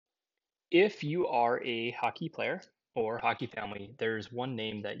If you are a hockey player or hockey family, there's one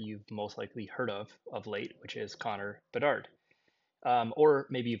name that you've most likely heard of late, which is Connor Bedard. Or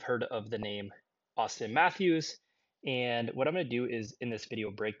maybe you've heard of the name Austin Matthews. And what I'm going to do is in this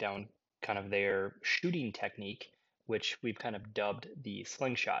video break down kind of their shooting technique, which we've kind of dubbed the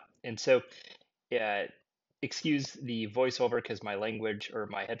slingshot. And so, uh, excuse the voiceover because my language or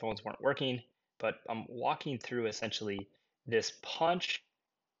my headphones weren't working, but I'm walking through essentially this punch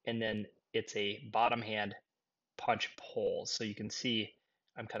and then it's a bottom hand punch pull. So you can see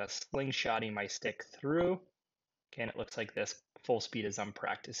I'm kind of slingshotting my stick through. Okay, and it looks like this full speed as I'm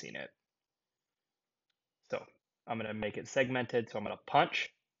practicing it. So I'm going to make it segmented. So I'm going to punch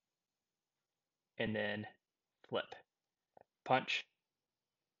and then flip. Punch.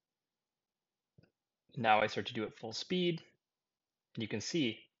 Now I start to do it full speed. You can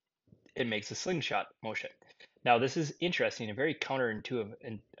see it makes a slingshot motion. Now this is interesting and very counterintuitive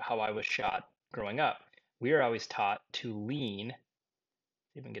in how I was shot growing up. We are always taught to lean,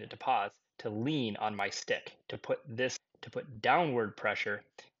 even get it to pause, to lean on my stick, to put downward pressure.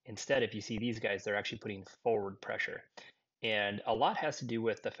 Instead, if you see these guys, they're actually putting forward pressure. And a lot has to do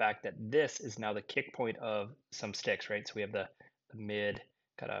with the fact that this is now the kick point of some sticks, right? So we have the mid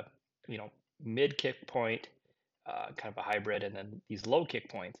kind of, mid kick point, kind of a hybrid, and then these low kick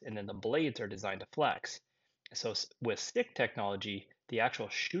points, and then the blades are designed to flex. So with stick technology, the actual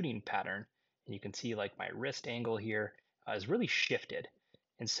shooting pattern, and you can see like my wrist angle here is really shifted.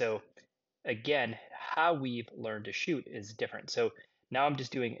 And so again, how we've learned to shoot is different. So now I'm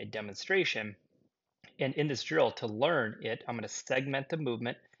just doing a demonstration. And in this drill, to learn it, I'm going to segment the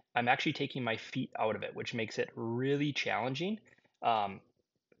movement. I'm actually taking my feet out of it, which makes it really challenging. And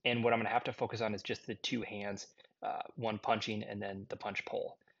what I'm going to have to focus on is just the two hands, one punching and then the punch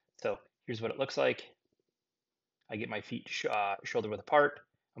pull. So here's what it looks like. I get my feet shoulder width apart.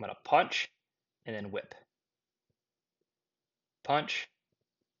 I'm going to punch and then whip. Punch,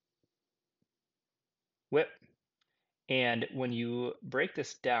 whip. And when you break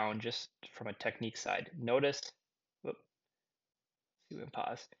this down just from a technique side, notice, whoop, see we can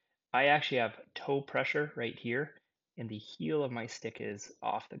pause. I actually have toe pressure right here, and the heel of my stick is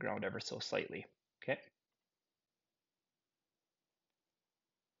off the ground ever so slightly. Okay.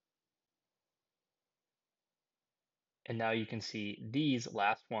 And now you can see these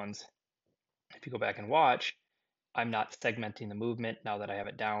last ones. If you go back and watch, I'm not segmenting the movement now that I have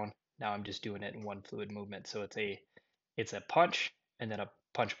it down. Now I'm just doing it in one fluid movement. So it's a punch and then a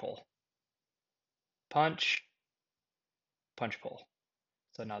punch pull. Punch, punch pull.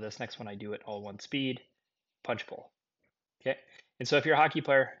 So now this next one I do it all one speed, punch pull. Okay. And so if you're a hockey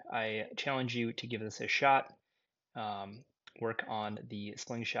player, I challenge you to give this a shot. Work on the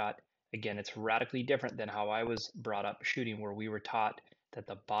slingshot. Again, it's radically different than how I was brought up shooting, where we were taught that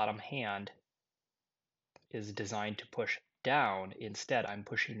the bottom hand is designed to push down. Instead, I'm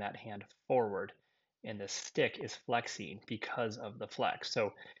pushing that hand forward, and the stick is flexing because of the flex.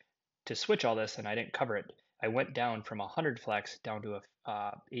 So to switch all this, and I didn't cover it, I went down from 100 flex down to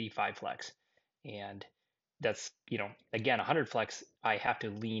a 85 flex. And that's, again, 100 flex, I have to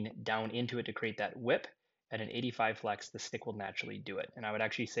lean down into it to create that whip. At an 85 flex, the stick will naturally do it. And I would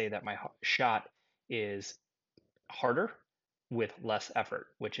actually say that my shot is harder with less effort,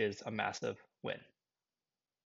 which is a massive win.